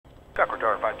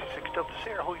Star 526 Delta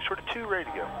Sierra, holding short of 2, ready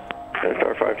to go.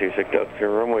 Star 526 Delta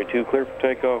Sierra, runway 2, clear for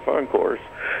takeoff on course.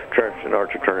 Travis and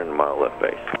Archer turning to mile left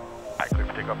base. Alright, clear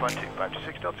for takeoff on 2,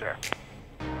 526 Delta Sierra.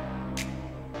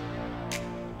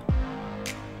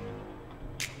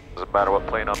 Doesn't matter what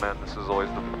plane I'm in, this is always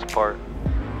the best part.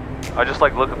 I just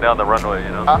like looking down the runway, you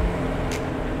know?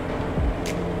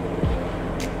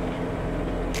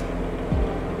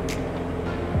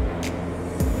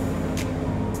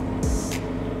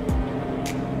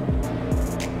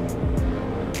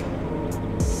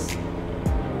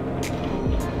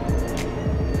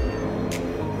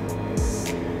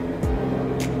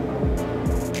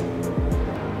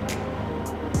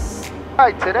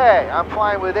 Alright, today I'm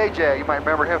flying with AJ. You might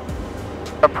remember him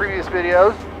from previous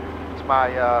videos. It's my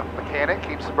mechanic,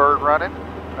 keeps the bird running.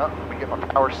 Oh, let me get my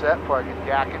power set before I get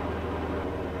yakking.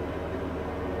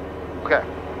 Okay.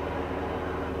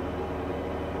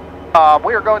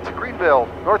 We are going to Greenville,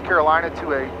 North Carolina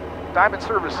to a Diamond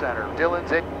Service Center,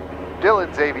 Dillon's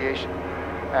Aviation.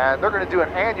 And they're going to do an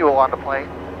annual on the plane.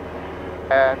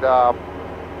 And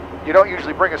you don't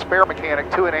usually bring a spare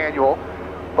mechanic to an annual.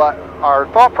 But our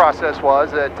thought process was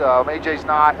that AJ's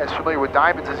not as familiar with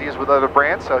diamonds as he is with other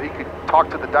brands, so he could talk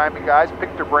to the diamond guys,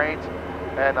 pick their brains,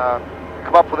 and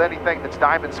come up with anything that's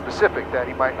diamond specific that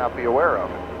he might not be aware of.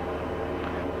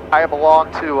 I am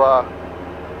along to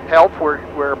help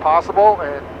where possible,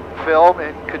 and film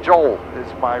and cajole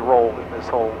is my role in this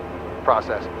whole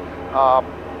process.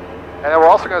 And then we're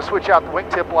also going to switch out the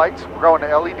wingtip lights. We're going to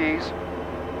LEDs.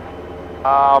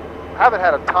 Haven't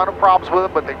had a ton of problems with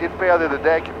them, but they did fail the other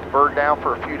day, kept the bird down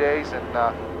for a few days, and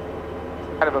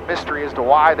kind of a mystery as to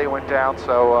why they went down.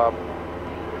 So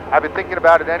I've been thinking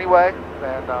about it anyway,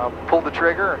 and pulled the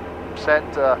trigger and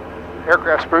sent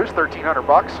Aircraft Spruce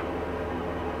 $1,300.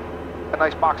 A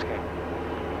nice box game.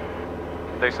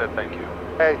 They said thank you.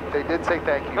 Hey, they did say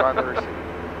thank you on the receipt.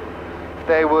 If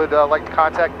they would like to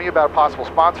contact me about a possible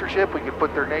sponsorship, we could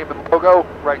put their name and logo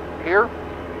right here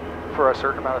for a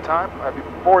certain amount of time. I'd be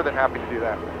more than happy to do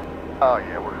that. Oh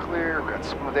yeah, we're clear, we've got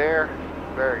smooth air,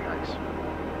 very nice.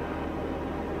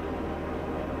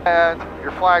 And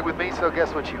you're flying with me, so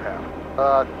guess what you have?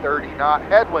 30 knot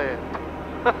headwind.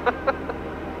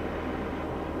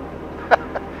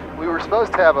 We were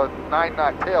supposed to have a 9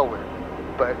 knot tailwind,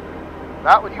 but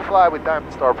not when you fly with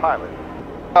Diamond Star Pilot.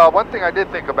 One thing I did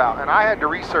think about, and I had to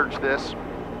research this,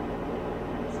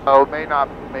 so maybe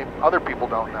other people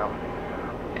don't know.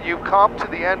 You come to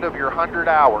the end of your 100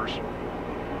 hours,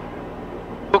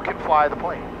 who can fly the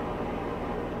plane?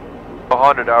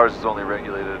 100 hours is only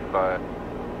regulated by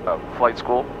flight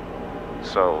school.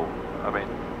 So, I mean,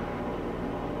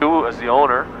 you as the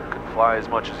owner can fly as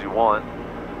much as you want,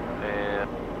 and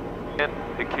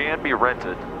it can be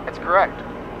rented. That's correct.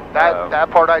 That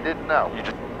part I didn't know.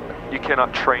 You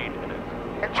cannot train in it.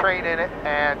 You can't train in it,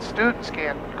 and students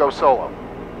can't go solo.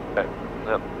 Okay.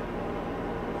 Yep.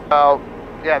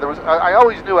 Yeah, I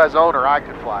always knew as owner I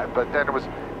could fly, but then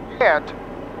and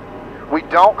we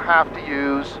don't have to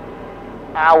use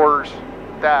hours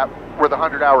that were the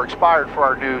 100-hour expired for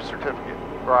our new certificate,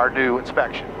 or our new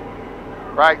inspection,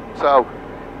 right? So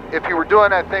if you were doing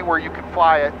that thing where you can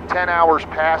fly it 10 hours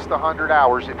past the 100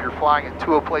 hours, if you're flying it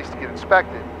to a place to get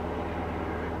inspected,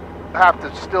 you have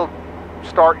to still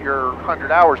start your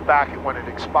 100 hours back at when it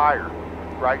expired,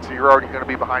 right? So you're already going to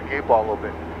be behind the 8 ball a little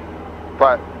bit.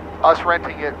 But us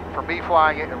renting it, for me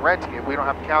flying it and renting it, we don't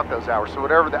have to count those hours. So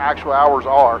whatever the actual hours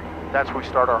are, that's where we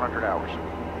start our 100 hours.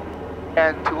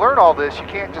 And to learn all this, you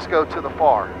can't just go to the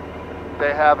FAR.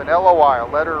 They have an LOI,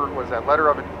 letter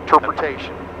of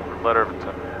interpretation. Letter of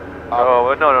intent.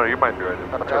 No, you might be right.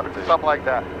 Interpretation. Something like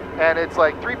that. And it's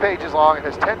like 3 pages long. It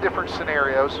has 10 different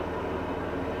scenarios.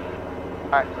 All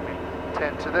right, let me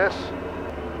tend to this.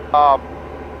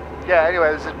 Yeah,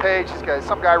 anyway, this is a page.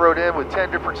 Some guy wrote in with 10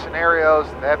 different scenarios.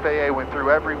 The FAA went through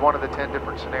every one of the 10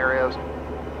 different scenarios.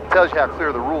 It tells you how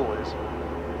clear the rule is.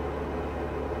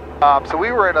 So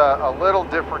we were in a little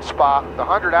different spot. The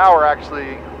 100-hour,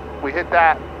 actually, we hit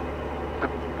that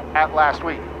at last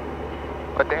week.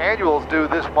 But the annual's due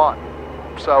this month.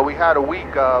 So we had a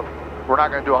week of, we're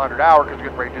not going to do 100-hour because we're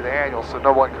getting ready to do the annual, so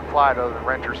no one can fly it other than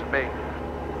renters and me.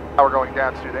 Now we're going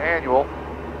down to do the annual.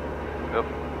 Yep.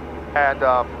 And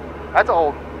that's a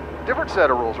whole different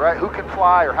set of rules, right? Who can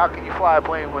fly, or how can you fly a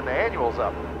plane when the annual's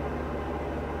up?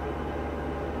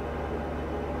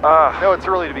 No, it's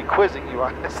early to be quizzing you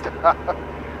on this stuff.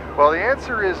 Well, the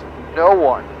answer is no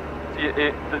one.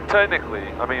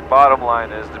 Technically, I mean, bottom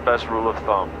line is the best rule of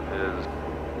thumb is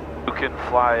you can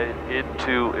fly it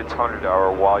into its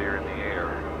 100-hour while you're in the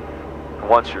air.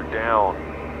 Once you're down,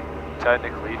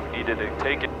 technically, if you needed to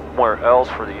take it somewhere else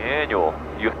for the annual,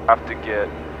 you have to get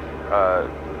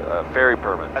a ferry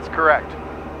permit. That's correct.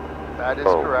 That is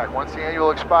correct. Once the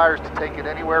annual expires, to take it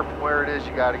anywhere from where it is,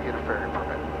 you got to get a ferry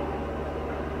permit.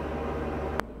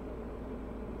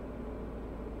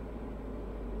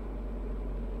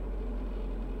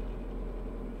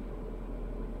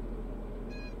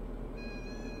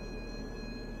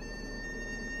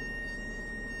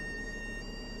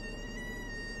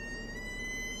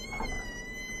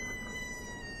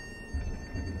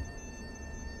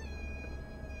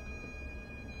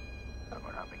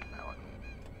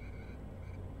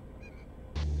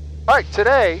 All right,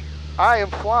 today I am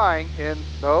flying in,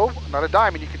 no, not a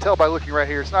Diamond. You can tell by looking right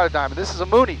here, it's not a Diamond. This is a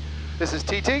Mooney. This is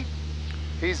TT.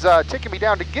 He's taking me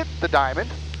down to get the Diamond.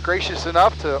 Gracious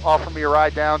enough to offer me a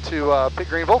ride down to Pitt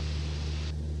Greenville.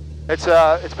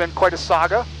 It's been quite a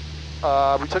saga.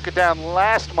 We took it down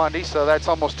last Monday, so that's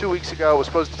almost 2 weeks ago. It was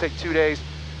supposed to take 2 days.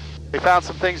 They found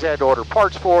some things they had to order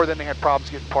parts for, then they had problems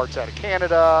getting parts out of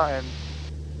Canada, and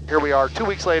here we are 2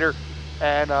 weeks later,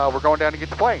 and we're going down to get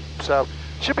the plane. So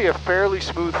should be a fairly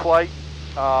smooth flight.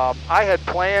 I had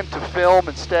planned to film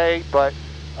and stay, but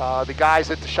the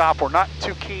guys at the shop were not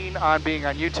too keen on being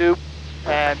on YouTube,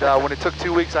 and when it took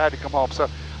 2 weeks, I had to come home. So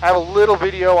I have a little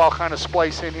video I'll kind of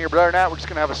splice in here, but other than that, we're just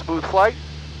going to have a smooth flight,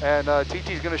 and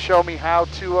TT's going to show me how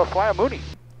to fly a Mooney.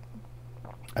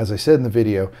 As I said in the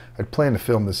video, I'd planned to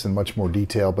film this in much more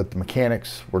detail, but the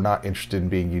mechanics were not interested in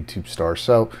being YouTube stars,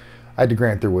 so I had to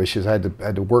grant their wishes. I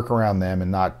had to work around them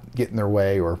and not get in their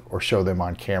way or show them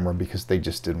on camera because they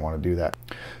just didn't want to do that.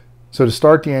 So to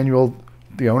start the annual,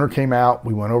 the owner came out,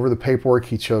 we went over the paperwork,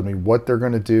 he showed me what they're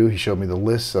going to do, he showed me the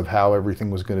lists of how everything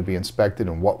was going to be inspected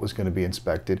and what was going to be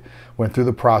inspected, went through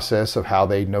the process of how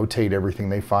they notate everything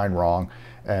they find wrong,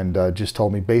 and just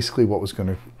told me basically what was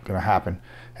going to happen.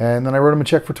 And then I wrote him a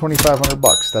check for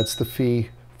 $2,500. That's the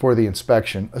fee for the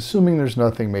inspection, assuming there's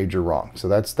nothing major wrong. So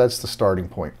that's the starting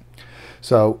point.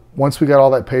 So once we got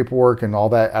all that paperwork and all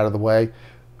that out of the way,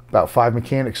 about 5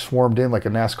 mechanics swarmed in like a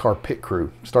NASCAR pit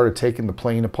crew, started taking the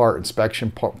plane apart, inspection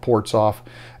ports off,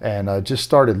 and just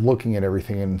started looking at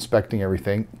everything and inspecting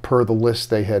everything per the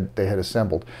list they had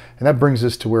assembled. And that brings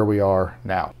us to where we are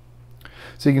now.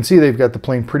 So you can see they've got the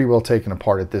plane pretty well taken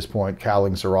apart at this point.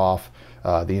 Cowlings are off.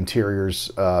 The interior's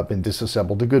been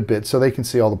disassembled a good bit, so they can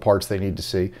see all the parts they need to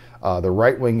see. The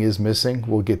right wing is missing.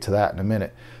 We'll get to that in a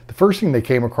minute. The first thing they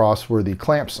came across were the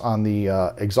clamps on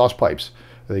the exhaust pipes.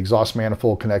 The exhaust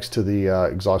manifold connects to the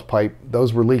exhaust pipe.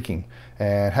 Those were leaking,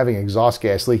 and having exhaust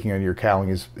gas leaking on your cowling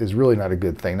is really not a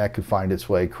good thing. That could find its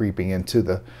way creeping into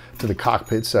the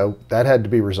cockpit, so that had to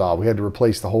be resolved. We had to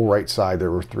replace the whole right side.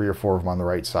 There were 3 or 4 of them on the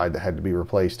right side that had to be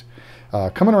replaced.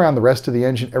 Coming around the rest of the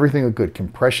engine, everything was good.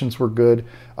 Compressions were good.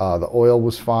 The oil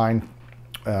was fine.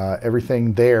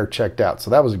 Everything there checked out, so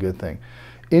that was a good thing.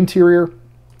 Interior,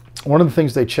 one of the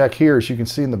things they check here, as you can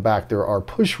see in the back, there are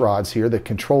push rods here that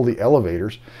control the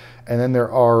elevators, and then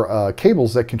there are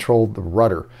cables that control the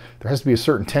rudder. There has to be a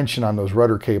certain tension on those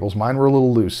rudder cables. Mine were a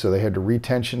little loose, so they had to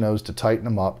retension those to tighten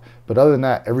them up. But other than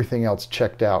that, everything else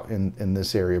checked out in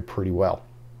this area pretty well.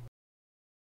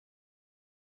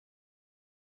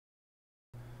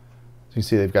 So you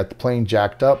see they've got the plane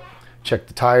jacked up, checked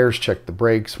the tires, checked the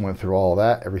brakes, went through all of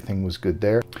that. Everything was good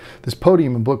there. This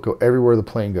podium and book go everywhere the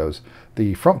plane goes.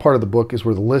 The front part of the book is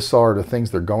where the lists are, the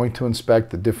things they're going to inspect,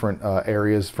 the different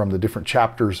areas from the different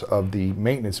chapters of the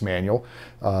maintenance manual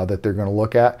that they're going to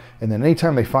look at. And then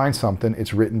anytime they find something,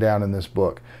 it's written down in this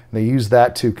book. And they use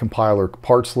that to compile their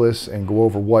parts lists and go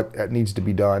over what needs to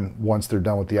be done once they're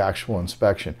done with the actual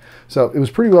inspection. So it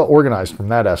was pretty well organized from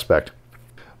that aspect.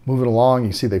 Moving along,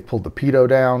 you see they pulled the pitot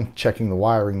down, checking the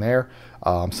wiring there.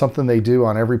 Something they do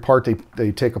on every part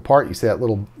they take apart, you see that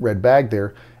little red bag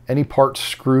there. Any parts,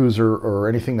 screws, or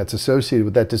anything that's associated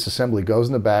with that disassembly goes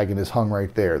in the bag and is hung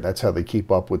right there. That's how they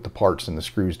keep up with the parts and the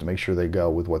screws to make sure they go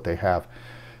with what they have,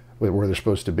 where they're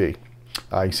supposed to be.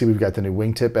 You see we've got the new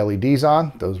wingtip LEDs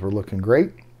on. Those were looking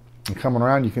great. And coming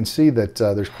around, you can see that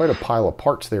there's quite a pile of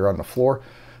parts there on the floor.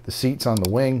 The seats on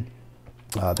the wing.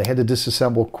 They had to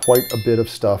disassemble quite a bit of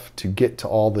stuff to get to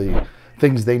all the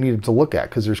things they needed to look at,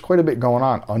 because there's quite a bit going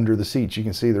on under the seats. You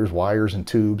can see there's wires and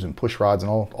tubes and push rods and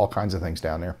all kinds of things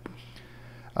down there.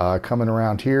 Coming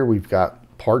around here, we've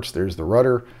got parts. There's the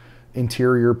rudder,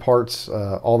 interior parts.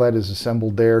 All that is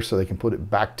assembled there so they can put it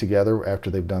back together after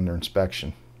they've done their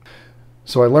inspection.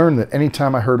 So I learned that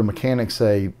anytime I heard a mechanic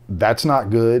say, that's not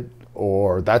good,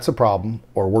 or that's a problem,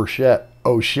 or worse yet,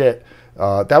 oh shit,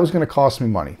 that was going to cost me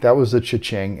money. That was a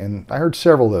cha-ching, and I heard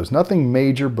several of those. Nothing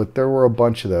major, but there were a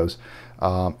bunch of those.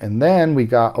 And then we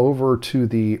got over to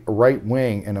the right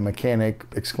wing, and a mechanic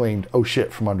exclaimed, oh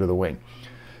shit, from under the wing.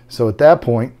 So at that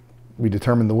point, we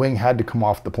determined the wing had to come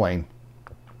off the plane.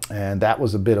 And that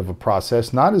was a bit of a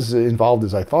process, not as involved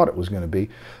as I thought it was going to be.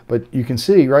 But you can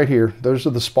see right here, those are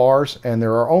the spars, and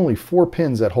there are only 4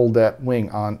 pins that hold that wing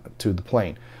on to the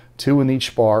plane. 2 in each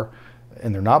spar,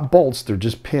 and they're not bolts, they're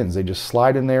just pins. They just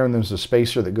slide in there, and there's a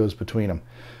spacer that goes between them.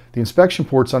 The inspection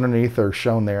ports underneath are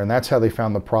shown there, and that's how they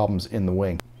found the problems in the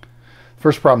wing.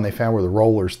 First problem they found were the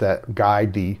rollers that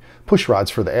guide the push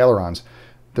rods for the ailerons.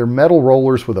 They're metal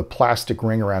rollers with a plastic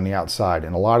ring around the outside,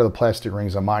 and a lot of the plastic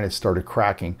rings on mine had started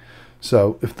cracking.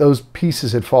 So if those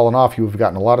pieces had fallen off, you would have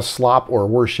gotten a lot of slop, or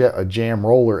worse yet, a jam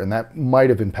roller, and that might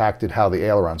have impacted how the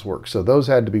ailerons work. So those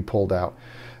had to be pulled out.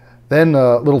 Then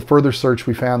a little further search,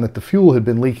 we found that the fuel had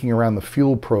been leaking around the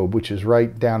fuel probe, which is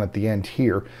right down at the end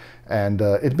here. And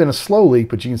it'd been a slow leak,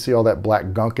 but you can see all that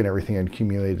black gunk and everything had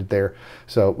accumulated there.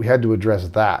 So we had to address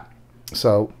that.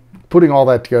 So putting all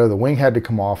that together, the wing had to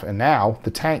come off, and now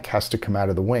the tank has to come out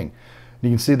of the wing. You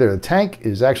can see there the tank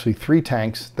is actually 3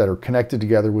 tanks that are connected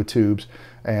together with tubes,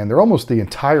 and they're almost the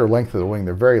entire length of the wing.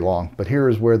 They're very long, but here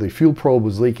is where the fuel probe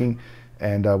was leaking,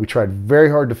 and we tried very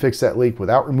hard to fix that leak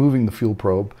without removing the fuel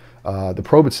probe. The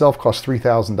probe itself cost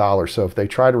 $3,000, so if they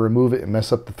try to remove it and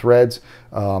mess up the threads,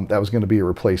 that was going to be a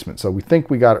replacement. So we think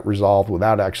we got it resolved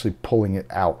without actually pulling it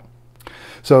out.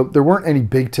 So there weren't any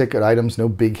big ticket items, no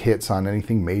big hits on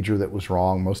anything major that was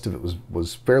wrong. Most of it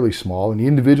was fairly small, and the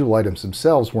individual items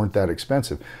themselves weren't that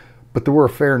expensive. But there were a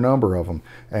fair number of them,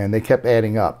 and they kept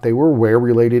adding up. They were wear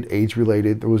related, age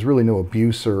related. There was really no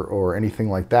abuse or anything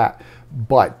like that,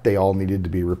 but they all needed to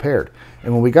be repaired.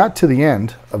 And when we got to the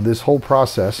end of this whole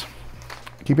process,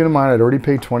 keeping in mind I'd already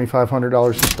paid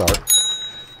 $2,500 to start,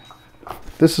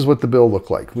 this is what the bill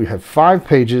looked like. We had 5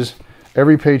 pages,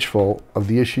 every page full of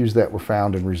the issues that were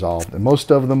found and resolved. And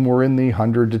most of them were in the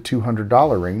 $100 to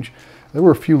 $200 range. There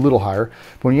were a few little higher,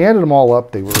 but when you added them all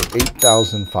up, they were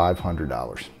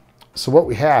 $8,500. So what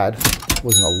we had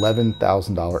was an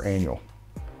 $11,000 annual.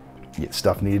 Yet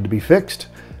stuff needed to be fixed,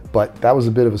 but that was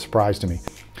a bit of a surprise to me.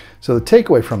 So the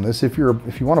takeaway from this, if you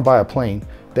want to buy a plane,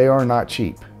 they are not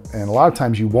cheap. And a lot of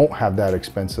times you won't have that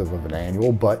expensive of an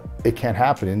annual, but it can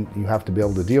happen and you have to be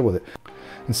able to deal with it.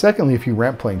 And secondly, if you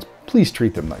rent planes, please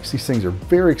treat them nice. These things are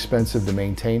very expensive to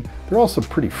maintain. They're also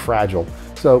pretty fragile.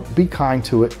 So be kind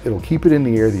to it. It'll keep it in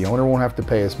the air. The owner won't have to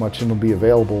pay as much, and it'll be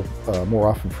available more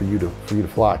often for you to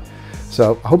fly.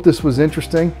 So I hope this was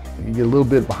interesting. You get a little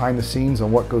bit behind the scenes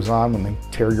on what goes on when they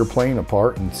tear your plane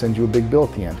apart and send you a big bill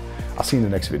at the end. I'll see you in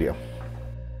the next video.